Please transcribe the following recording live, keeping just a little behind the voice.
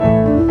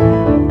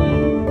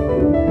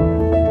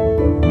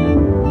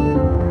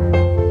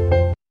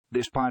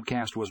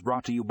podcast was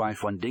brought to you by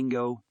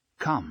Fundingo.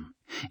 Come.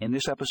 In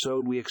this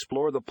episode, we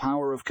explore the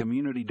power of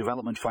community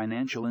development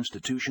financial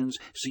institutions,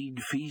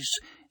 CDFIs,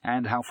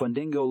 and how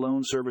Fundingo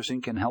loan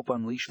servicing can help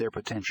unleash their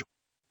potential.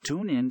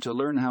 Tune in to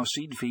learn how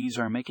CDFIs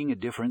are making a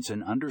difference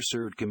in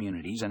underserved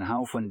communities and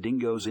how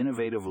Fundingo's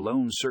innovative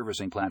loan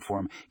servicing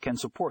platform can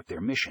support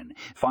their mission.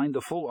 Find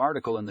the full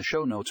article in the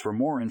show notes for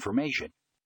more information.